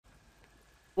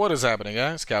What is happening,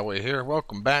 guys? Cowboy here.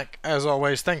 Welcome back. As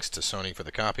always, thanks to Sony for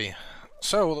the copy.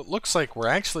 So, it looks like we're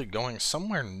actually going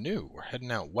somewhere new. We're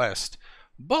heading out west.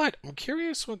 But, I'm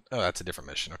curious what... Oh, that's a different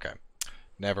mission. Okay.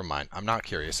 Never mind. I'm not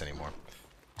curious anymore.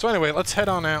 So anyway, let's head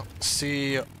on out,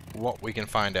 see what we can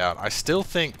find out. I still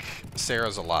think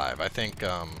Sarah's alive. I think,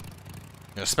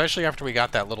 especially after we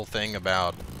got that little thing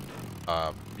about,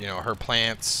 her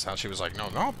plants, how she was like,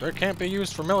 no, they can't be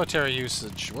used for military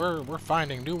usage. We're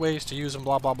finding new ways to use them,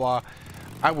 blah, blah, blah.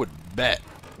 I would bet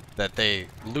that they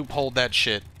loopholed that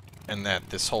shit and that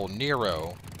this whole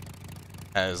Nero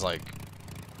has, like,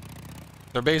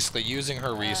 they're basically using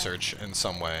her research in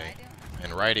some way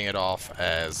and writing it off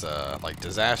as, like,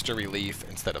 disaster relief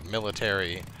instead of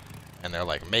military. And they're,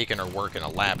 like, making her work in a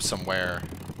lab somewhere.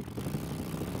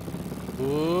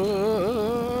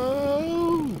 Whoa.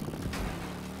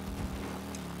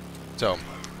 So,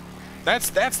 that's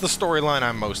the storyline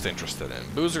I'm most interested in.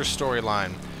 Boozer's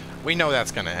storyline, we know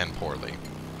that's going to end poorly.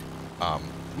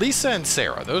 Lisa and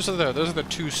Sarah, those are the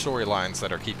two storylines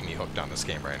that are keeping me hooked on this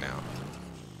game right now.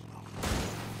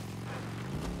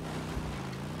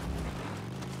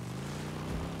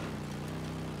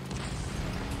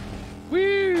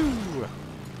 Woo!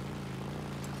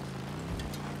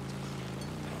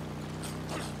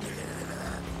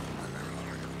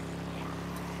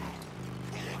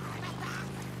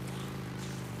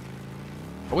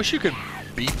 I wish you could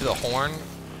beat the horn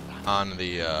on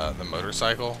the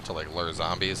motorcycle to like lure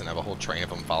zombies and have a whole train of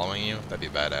them following you. That'd be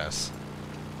badass.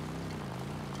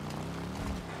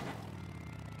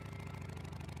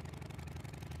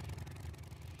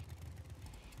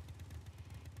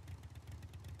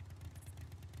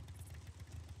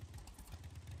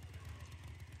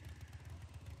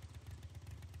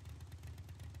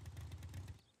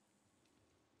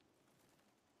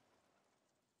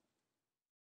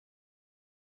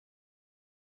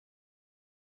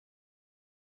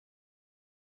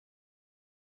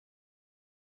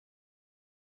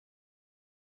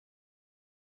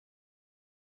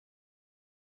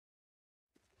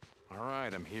 All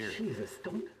right, I'm here. Jesus,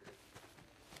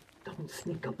 don't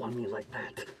sneak up on me like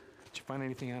that. Did you find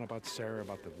anything out about Sarah,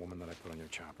 about the woman that I put on your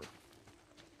chopper?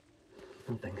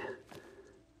 Nothing.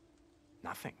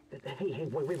 Nothing? Hey,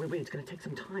 wait. It's gonna take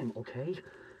some time, okay?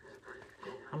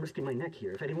 I'm risking my neck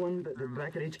here. If anyone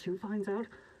back at HQ finds out,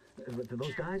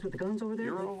 those guys with the guns over there,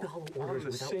 You're all they'll orders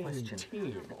on the without same question.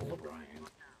 team, O'Brien.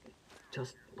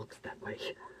 Just looks that way.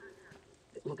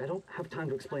 Look, I don't have time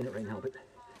to explain it right now, but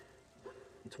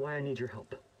it's why I need your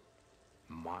help.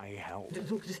 My help?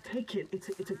 Look, just take it. It's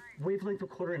a wavelength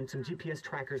recorder and some GPS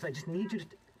trackers. I just need you to...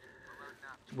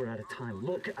 We're out of time.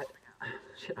 Look,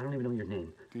 shit, I don't even know your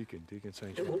name. Deacon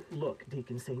St. Well, look,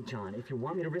 Deacon St. John, if you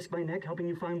want me to risk my neck helping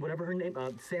you find whatever her name,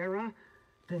 Sarah,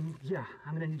 then yeah,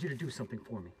 I'm gonna need you to do something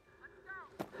for me.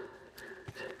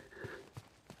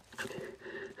 Okay.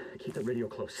 Keep the radio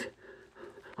close.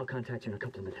 I'll contact you in a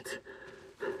couple of minutes.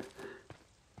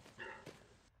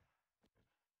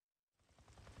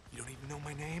 You don't even know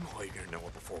my name? Oh, you're gonna know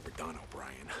it before we're done,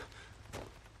 O'Brien.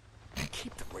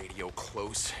 Keep the radio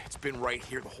close. It's been right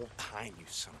here the whole time, you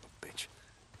son of a bitch.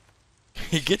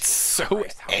 He gets so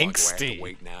Christ, how long do I have angsty. to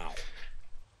wait now?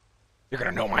 You're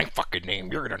gonna know my fucking name.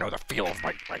 You're gonna know the feel of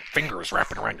my fingers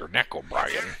wrapping around your neck,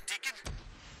 O'Brien. Deacon?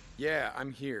 Yeah,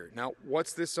 I'm here. Now,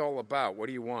 what's this all about? What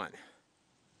do you want?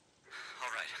 All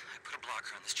right, I put a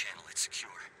blocker on this channel. It's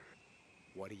secure.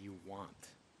 What do you want?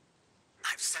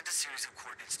 I've sent a series of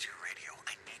coordinates to your radio.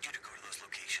 I need you to go to those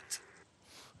locations.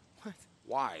 What?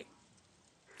 Why?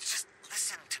 Just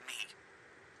listen to me.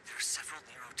 There are several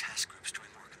Nero task groups doing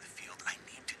work in the field. I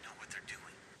need to know what they're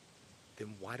doing.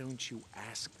 Then why don't you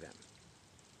ask them?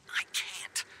 I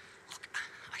can't. Look,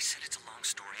 I said it's a long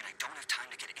story, and I don't have time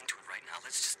to get into it right now.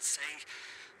 Let's just say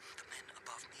the men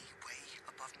above me, way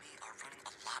above me, are running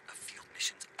a lot of field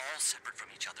missions, all separate from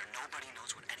each other. Nobody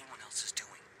knows what anyone else is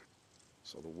doing.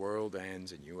 So the world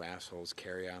ends and you assholes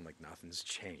carry on like nothing's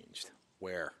changed.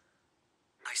 Where?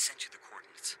 I sent you the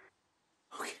coordinates.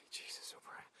 Okay, Jesus,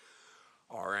 O'Brien.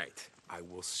 All right, I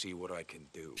will see what I can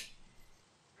do.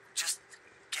 Just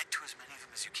get to as many of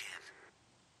them as you can.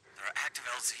 There are active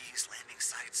LZs, landing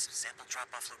sites, sample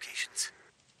drop-off locations.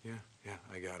 Yeah,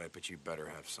 I got it, but you better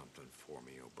have something for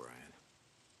me, O'Brien.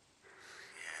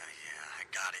 Yeah, I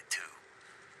got it too.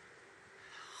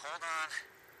 Hold on.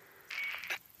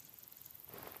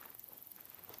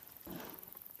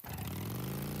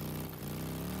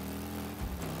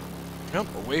 Yep,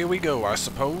 away we go, I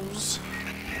suppose.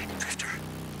 Drifter,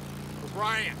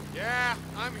 O'Brien, yeah,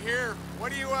 I'm here.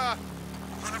 What do you,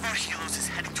 one of our helos is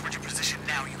heading towards your position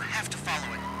now. You have to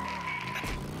follow it.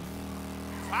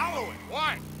 Follow it?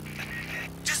 Why?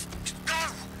 Just go!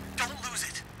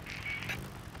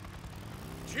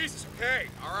 Okay,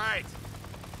 all right.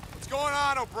 What's going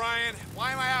on, O'Brien?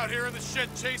 Why am I out here in the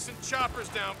shit chasing choppers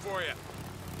down for you?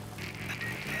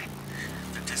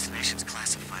 Their destination's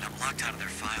classified. I'm locked out of their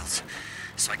files,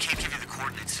 so I can't give you the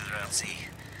coordinates to their LZ.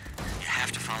 You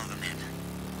have to follow them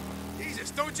in.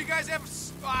 Jesus, don't you guys have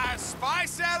spy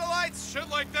satellites? Shit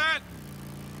like that?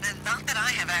 Not that I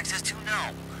have access to,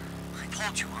 no. I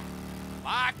told you I'm...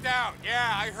 Locked out.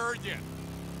 Yeah, I heard you.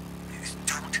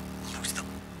 Don't lose them.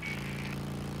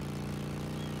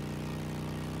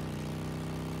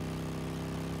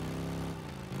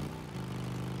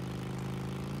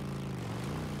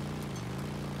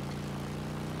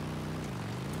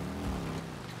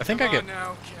 I think Come I get on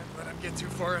now, can't let him get too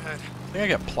far ahead. I think I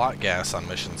get plot gas on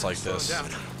missions like Slow this. down.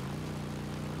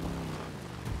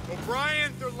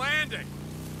 O'Brien, they're landing.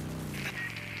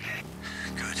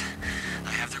 Good.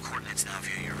 I have their coordinates now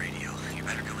via your radio. You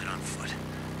better go in on foot.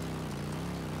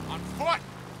 On foot?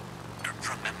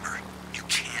 Remember, you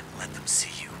can't let them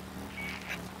see you.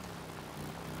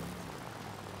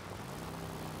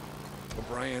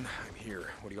 O'Brien, I'm here.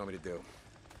 What do you want me to do?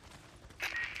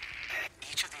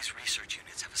 Each of these research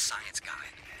units have a science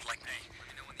guide, like me,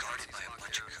 guarded by a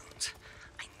bunch of goons.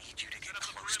 I need you to get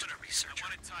close to the researcher.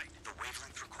 The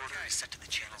wavelength recorder is set to the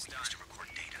channel we use to record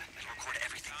data and record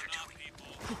everything they're doing.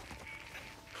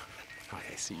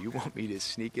 Okay, so you want me to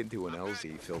sneak into an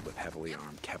LZ filled with heavily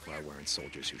armed Kevlar-wearing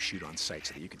soldiers who shoot on sight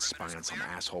so that you can spy on some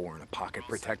asshole wearing a pocket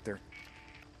protector?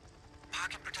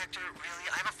 Pocket protector? Really?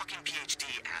 I have a fucking PhD,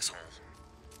 asshole.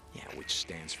 Yeah, which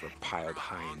stands for piled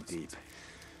high and deep.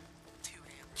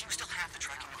 Do you still have the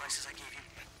tracking devices I gave you?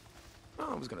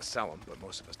 Well, I was gonna sell them, but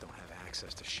most of us don't have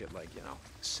access to shit like, you know,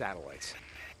 satellites.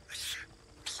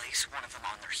 Place one of them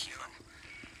on their helo.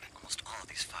 Almost all of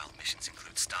these filed missions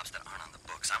include stops that aren't on the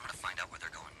books. I'm gonna find out where they're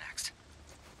going next.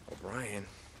 O'Brien.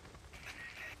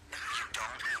 You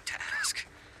don't need to ask.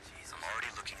 I'm already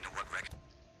looking into what records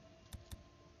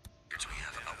we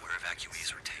have about where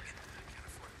evacuees were taken.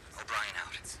 O'Brien out.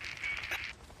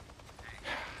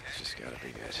 This just gotta be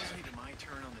it. My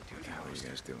turn on the What the hell are you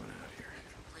guys doing out here?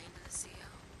 Complain to the CO. Do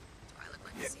I look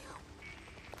like Yeah. the CO?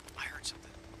 I heard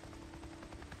something.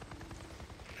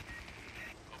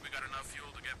 Hope we got enough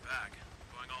fuel to get back.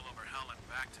 Going all over hell and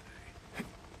back today.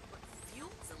 Look,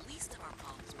 fuel's the least of our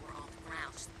problems. We're on the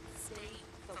ground. Just stay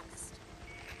focused.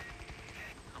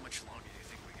 How much longer do you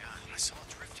think we got? I saw a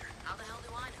drifter. How the hell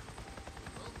do I know?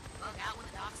 We'll bug out when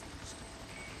the doc's finished.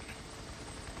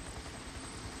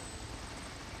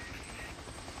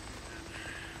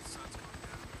 Sun's going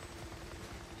down.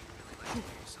 You really like to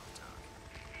hear yourself talk.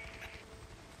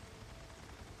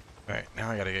 Alright, now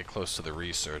I gotta get close to the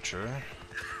researcher. Hey,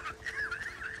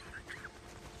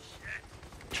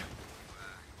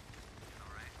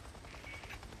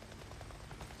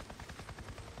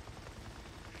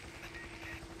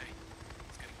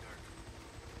 it's getting dark.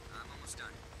 I'm almost done.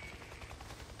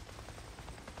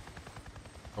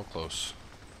 How close?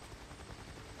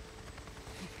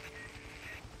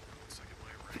 Looks like it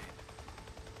might rain.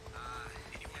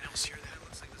 Anyone else hear that?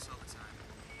 Looks like this all the time.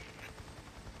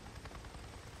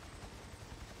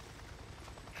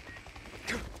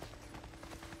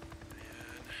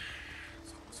 Man,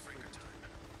 it's almost finger time.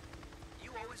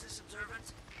 You always this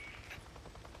observant?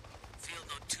 Field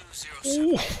note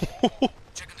 207.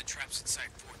 Checking the traps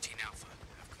inside 14 Alpha.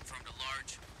 I've confirmed a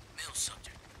large male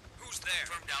subject. Who's there?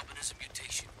 Confirmed albinism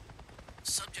mutation.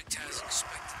 Subject has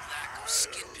expected lack of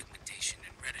skin pigmentation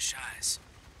and reddish eyes.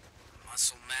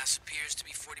 Muscle mass appears to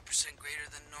be 40% greater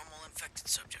than normal infected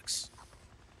subjects.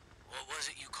 What was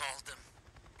it you called them?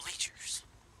 Bleachers.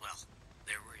 Well,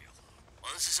 they're real.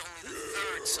 Well, this is only the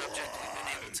third subject we've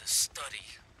been able to study.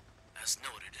 As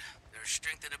noted, their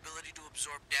strength and ability to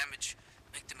absorb damage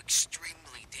make them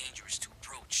extremely dangerous to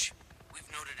approach. We've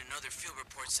noted in other field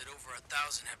reports that over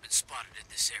 1,000 have been spotted in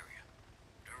this area.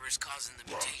 Whatever is causing the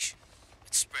mutation,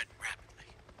 it's spread rapidly.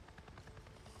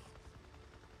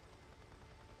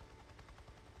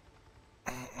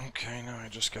 Okay, now I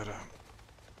just gotta...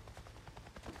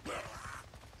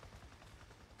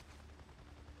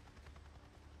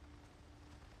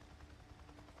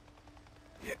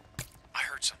 Yeah, I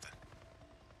heard something.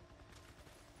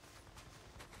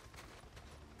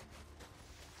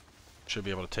 Should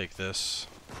be able to take this.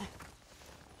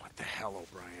 What the hell,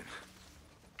 O'Brien?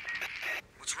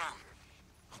 What's wrong?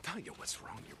 I'll tell you what's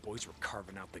wrong. Your boys were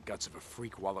carving out the guts of a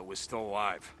freak while it was still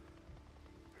alive.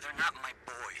 They're not my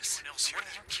boys. Anyone else hear What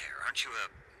do you that? care? Aren't you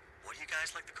what do you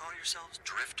guys like to call yourselves?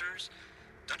 Drifters?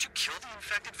 Don't you kill the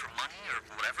infected for money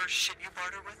or whatever shit you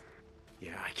barter with?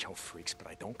 Yeah, I kill freaks, but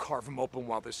I don't carve them open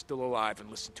while they're still alive and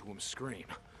listen to them scream.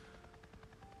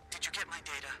 Did you get my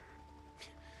data?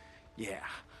 Yeah,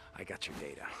 I got your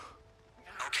data.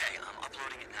 Okay, I'm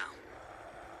uploading it now.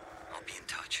 I'll be in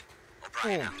touch.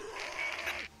 O'Brien out.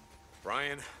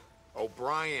 Brian?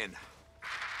 O'Brien. You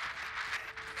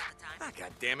got the time? Ah,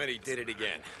 God damn it, he did it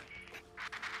again.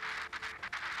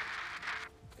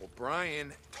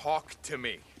 O'Brien, talk to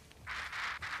me.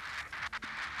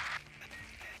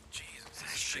 Jesus,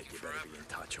 this is Shit, taking you better forever. be in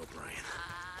touch, O'Brien. I don't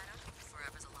know.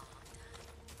 Forever's a long time.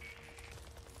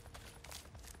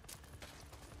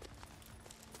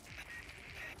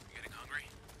 You getting hungry?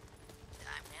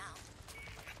 Time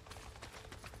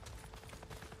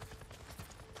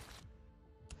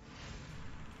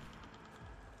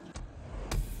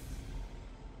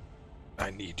now. I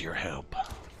need your help.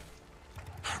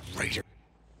 Raider.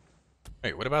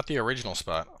 Wait, what about the original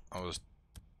spot I was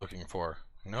looking for?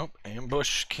 Nope.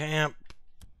 Ambush camp.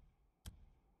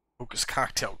 Focus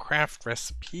cocktail craft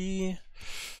recipe.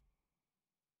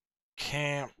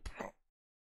 Camp.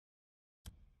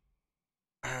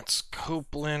 That's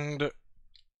Copeland.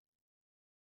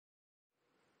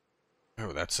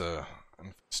 Oh, that's a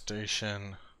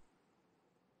infestation.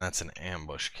 That's an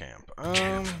ambush camp.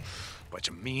 Bunch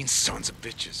of mean sons of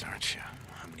bitches, aren't you?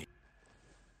 How many?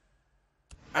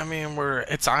 I mean,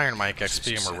 it's Iron Mike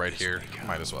XP and we're right here.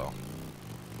 Might as well.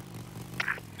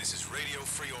 This is Radio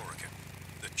Free Oregon.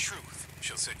 The truth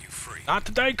shall set you free. Not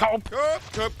today, Cope!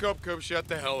 Cup, shut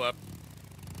the hell up.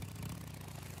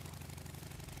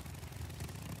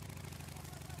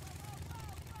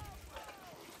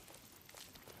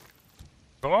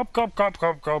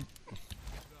 Cope.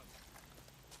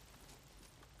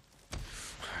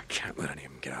 I can't let any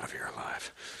of them get out of here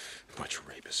alive. A bunch of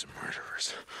rapists and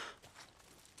murderers.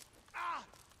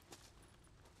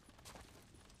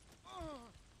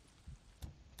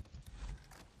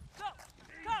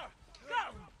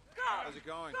 How's it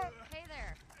going? Hey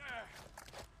there.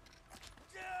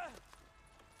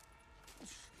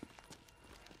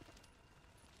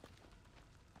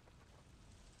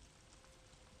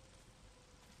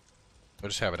 We're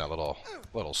just having a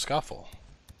little scuffle.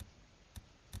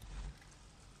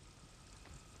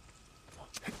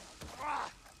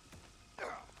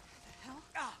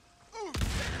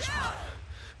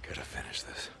 Gotta finish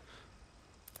this.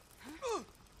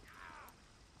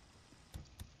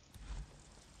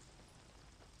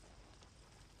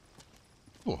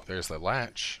 Ooh, there's the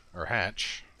latch or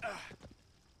hatch.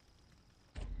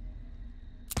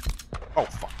 Oh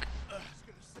fuck.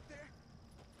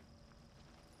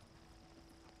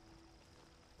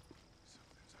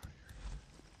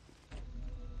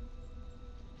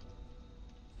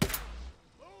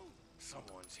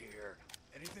 Someone's here.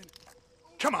 Anything?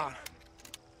 Come on.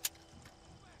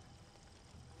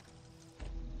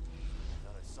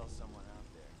 Thought I saw someone out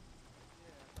there.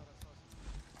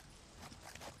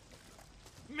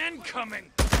 Men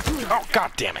coming. Oh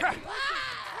god damn it.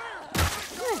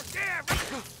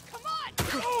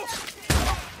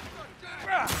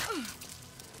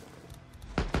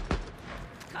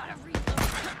 Gotta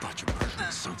reload. Bunch of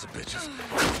murderous sons of bitches.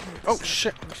 Oh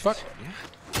shit. Fuck.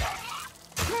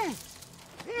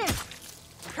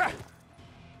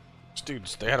 These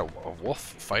dudes, they had a wolf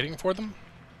fighting for them?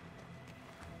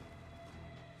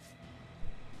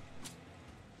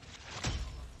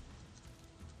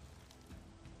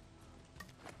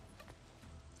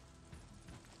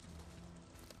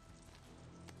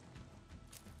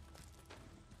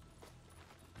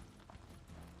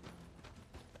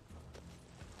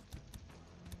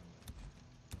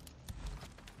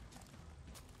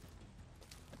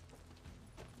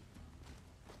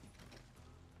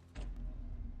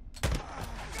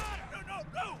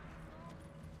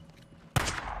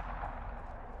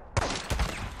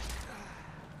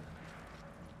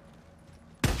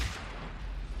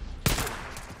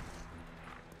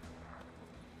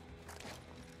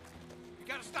 You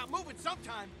gotta stop moving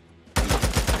sometime.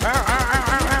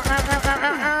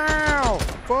 Ow!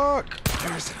 Fuck!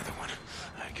 There's another one.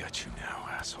 I got you now,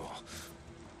 asshole.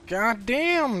 God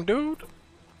damn, dude!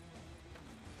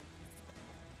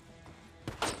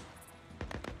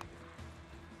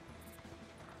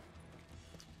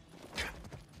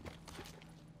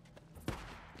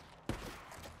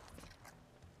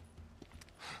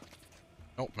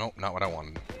 Nope, not what I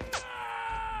wanted.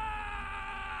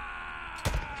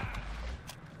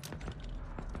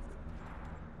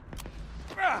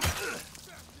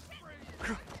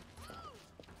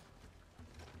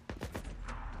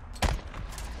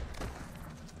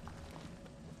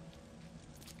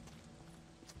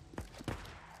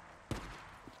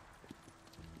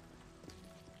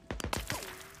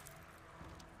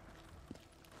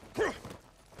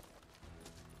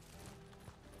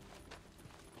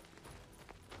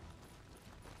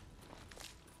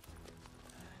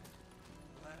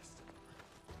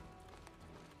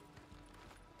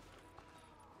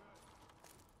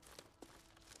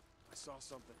 saw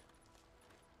something.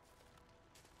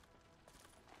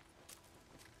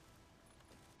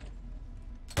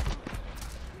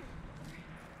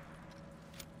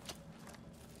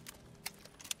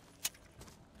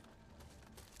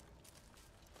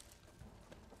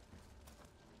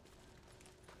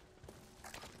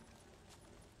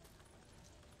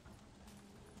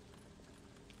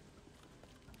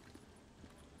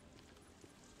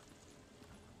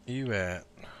 You at?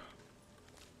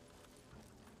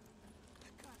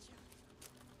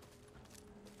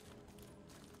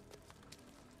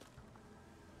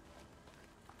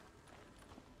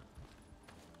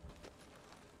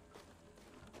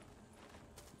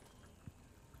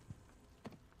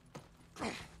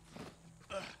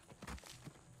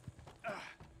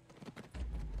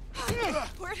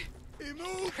 Where'd He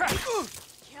moved!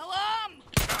 kill him?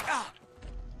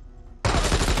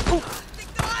 They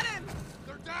got him!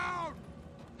 They're down!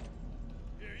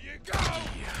 Here you go!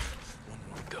 Yeah, one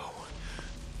more go.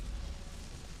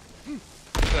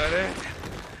 Is that it?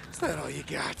 Is that all you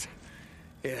got?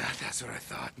 Yeah, that's what I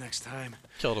thought. Next time,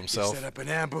 Killed you himself. set up an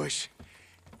ambush.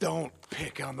 Don't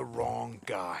pick on the wrong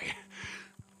guy.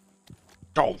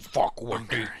 Don't fuck with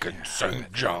Okay, Deacon yeah,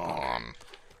 St. John.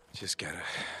 Just gotta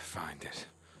find it.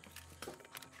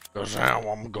 Cause now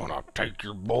I'm gonna take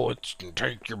your bullets and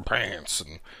take your pants,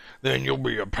 and then you'll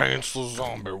be a pantsless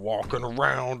zombie walking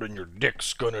around, and your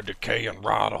dick's gonna decay and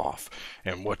rot off.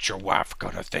 And what's your wife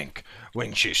gonna think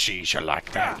when she sees you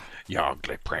like that, you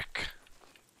ugly prick?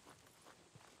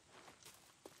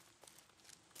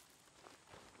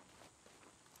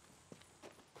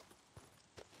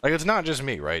 Like, it's not just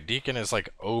me, right? Deacon is like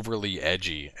overly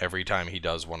edgy every time he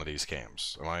does one of these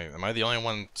cams. Am I the only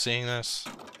one seeing this?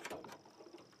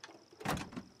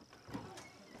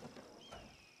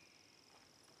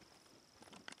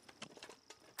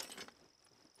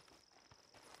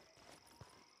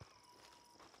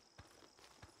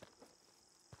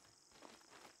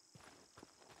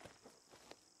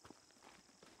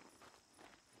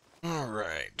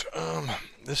 Alright,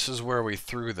 this is where we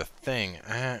threw the thing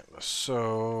at,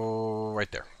 so right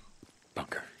there.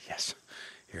 Bunker, yes.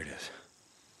 Here it is.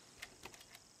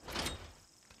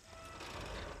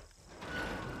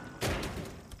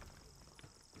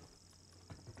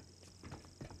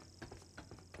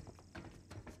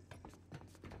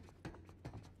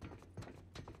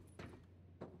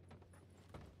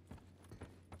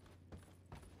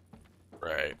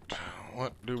 Right,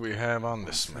 what do we have on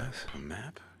this map? A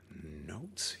map?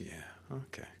 Notes? Yeah,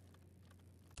 okay.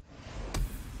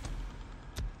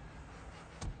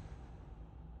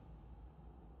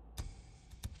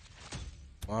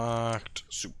 Locked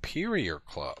Superior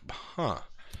Club, huh.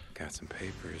 Got some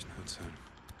papers, notes on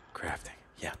crafting.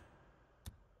 Yeah.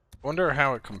 Wonder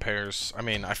how it compares. I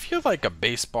mean, I feel like a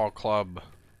baseball club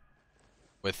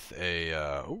with a,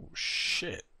 oh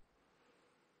shit.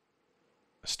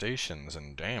 Infestations,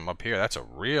 and damn, up here, that's a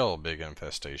real big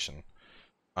infestation.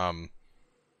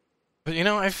 But you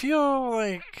know, I feel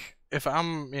like if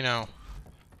I'm, you know,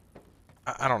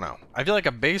 I don't know. I feel like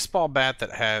a baseball bat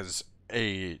that has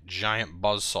a giant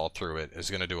buzzsaw through it is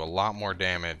going to do a lot more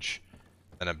damage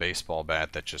than a baseball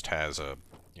bat that just has a,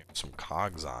 you know, some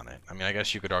cogs on it. I mean, I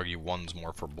guess you could argue one's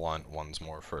more for blunt, one's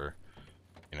more for,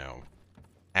 you know,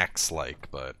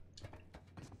 axe-like, but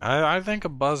I think a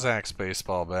buzz axe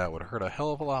baseball bat would hurt a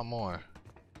hell of a lot more.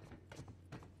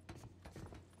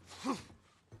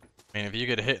 I mean, if you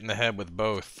get hit in the head with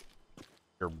both,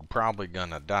 you're probably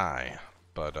gonna die.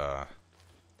 But,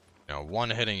 you know, one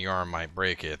hitting your arm might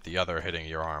break it, the other hitting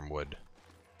your arm would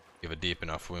give a deep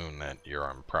enough wound that your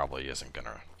arm probably isn't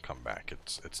gonna come back.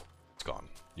 It's gone.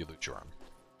 You lose your arm.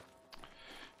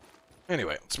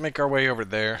 Anyway, let's make our way over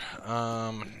there.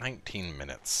 19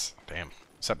 minutes. Damn,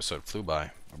 this episode flew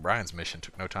by. Brian's mission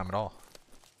took no time at all.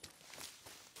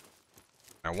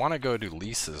 I want to go do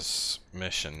Lisa's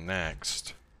mission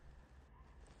next,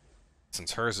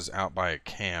 since hers is out by a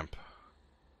camp.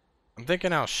 I'm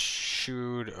thinking I'll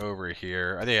shoot over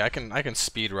here. Yeah, I can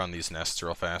speed run these nests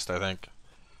real fast, I think.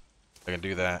 I can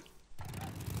do that.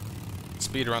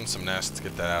 Speed run some nests,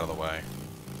 get that out of the way.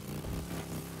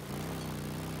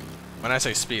 When I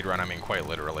say speed run, I mean quite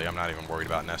literally. I'm not even worried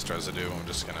about nest residue. I'm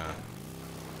just gonna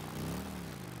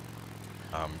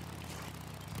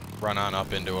run on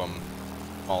up into them,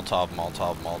 Molotov,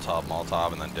 Molotov, Molotov,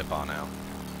 Molotov, and then dip on out.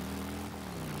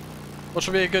 Which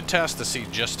will be a good test to see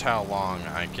just how long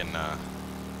I can,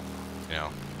 you know,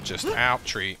 just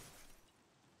out-treat.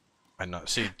 I know.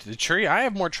 See, the tree, I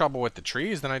have more trouble with the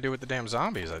trees than I do with the damn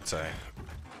zombies, I'd say.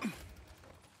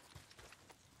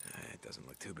 It doesn't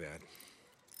look too bad.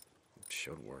 It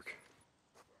should work.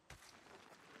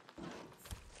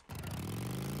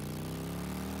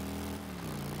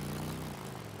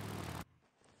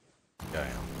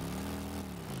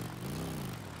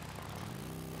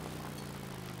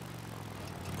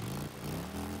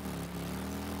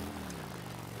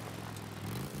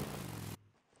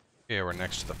 Yeah, we're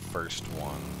next to the first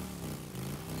one.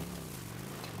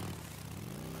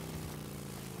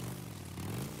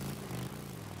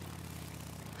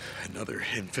 Another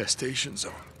infestation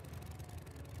zone.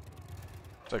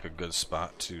 Looks like a good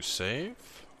spot to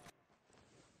save.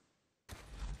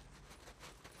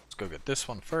 Let's go get this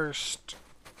one first.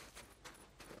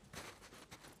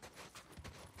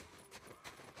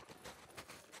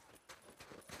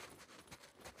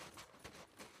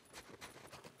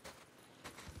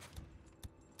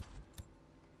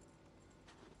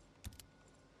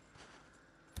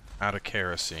 Out of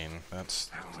kerosene. That's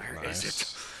Where nice. is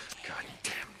it? God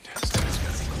damn, this guy's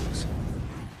gotta be close.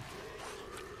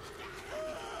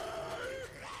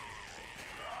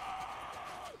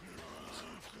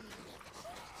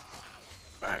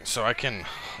 Alright, so I can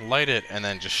light it and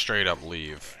then just straight up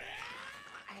leave.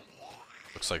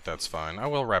 Looks like that's fine. I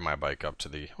will ride my bike up to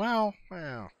the... Well...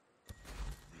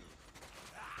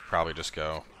 Probably just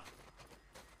go.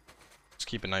 Just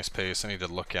keep a nice pace. I need to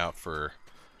look out for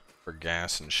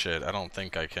gas and shit. I don't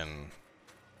think I can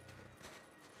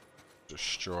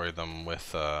destroy them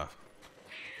with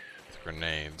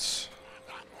grenades.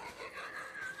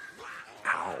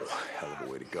 Ow, hell of a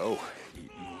way to go.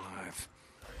 Eaten alive.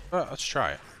 Let's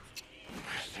try it.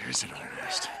 There's another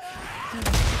nest.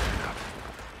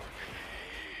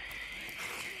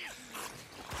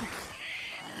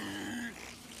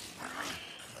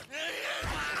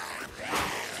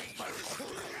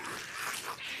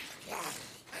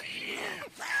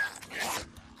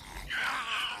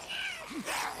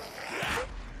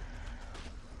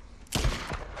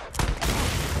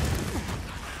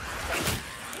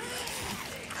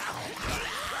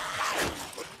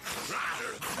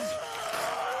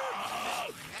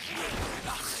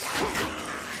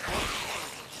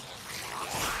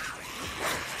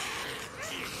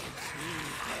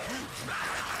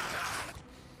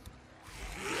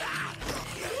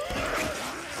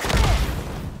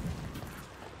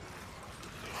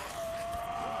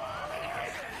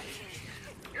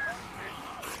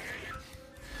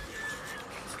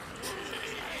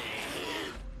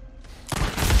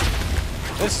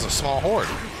 This is a small horde.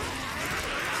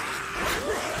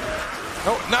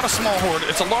 No, not a small horde.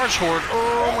 It's a large horde.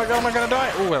 Oh my god, am I gonna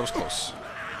die? Oh, that was close.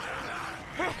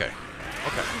 Okay.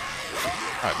 Okay.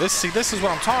 Alright, this is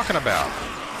what I'm talking about.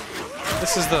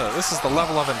 This is the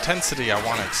level of intensity I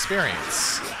want to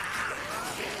experience.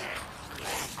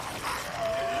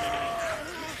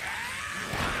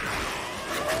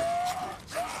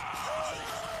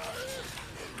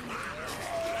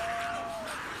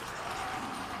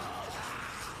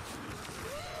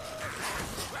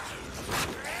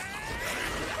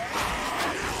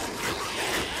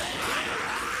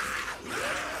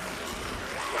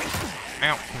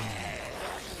 Ow.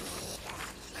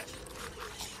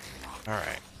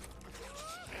 Alright.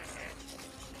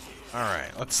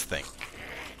 Alright, let's think.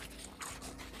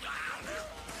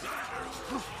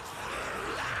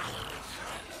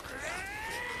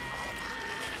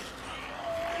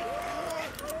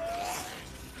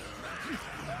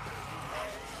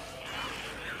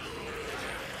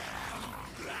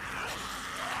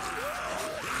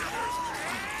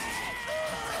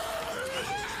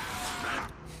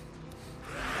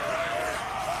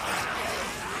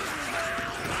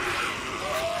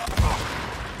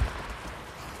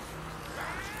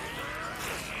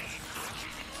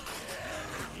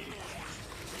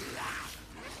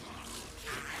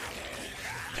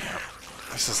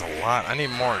 This is a lot. I need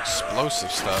more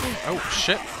explosive stuff. Oh,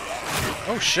 shit.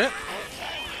 Oh, shit.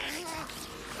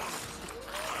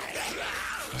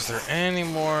 Is there any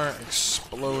more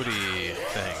explodey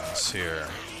things here?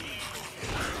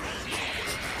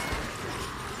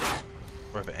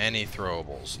 Or have any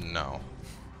throwables? No.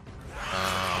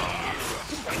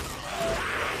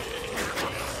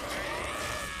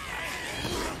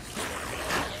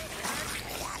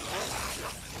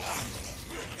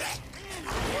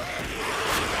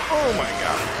 Oh my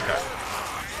god. Okay.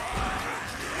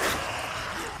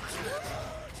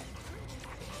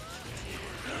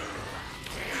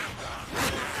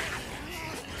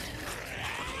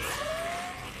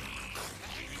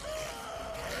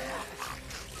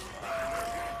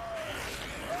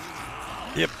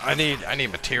 Yep, I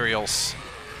need materials.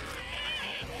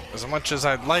 As much as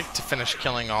I'd like to finish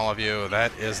killing all of you,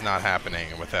 that is not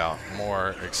happening without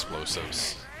more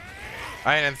explosives.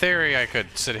 In theory, I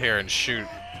could sit here and shoot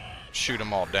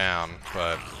them all down,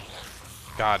 but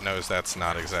God knows that's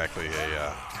not exactly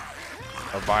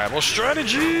a viable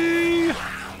strategy.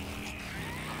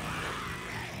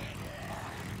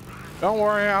 Don't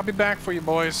worry, I'll be back for you,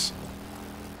 boys.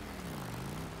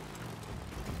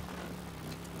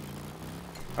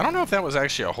 I don't know if that was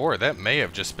actually a horde. That may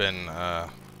have just been the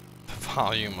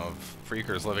volume of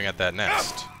freakers living at that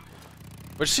nest.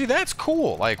 But see, that's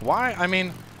cool. Like, why? I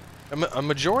mean, a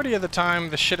majority of the time,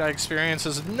 the shit I experience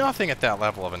is nothing at that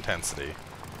level of intensity.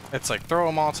 It's like, throw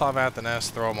a Molotov at the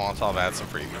nest, throw a Molotov at some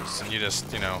freakers. And you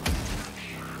just, you know,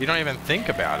 you don't even think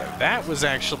about it. That was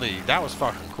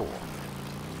fucking cool.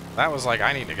 That was like,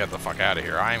 I need to get the fuck out of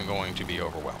here. I am going to be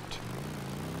overwhelmed.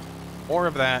 More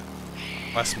of that,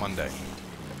 less mundane.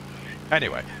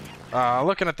 Anyway,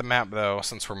 looking at the map though,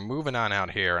 since we're moving on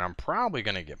out here, and I'm probably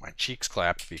going to get my cheeks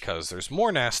clapped because there's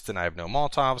more nests and I have no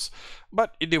Molotovs,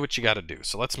 but you do what you gotta do.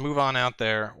 So let's move on out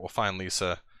there, we'll find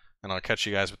Lisa, and I'll catch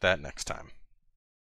you guys with that next time.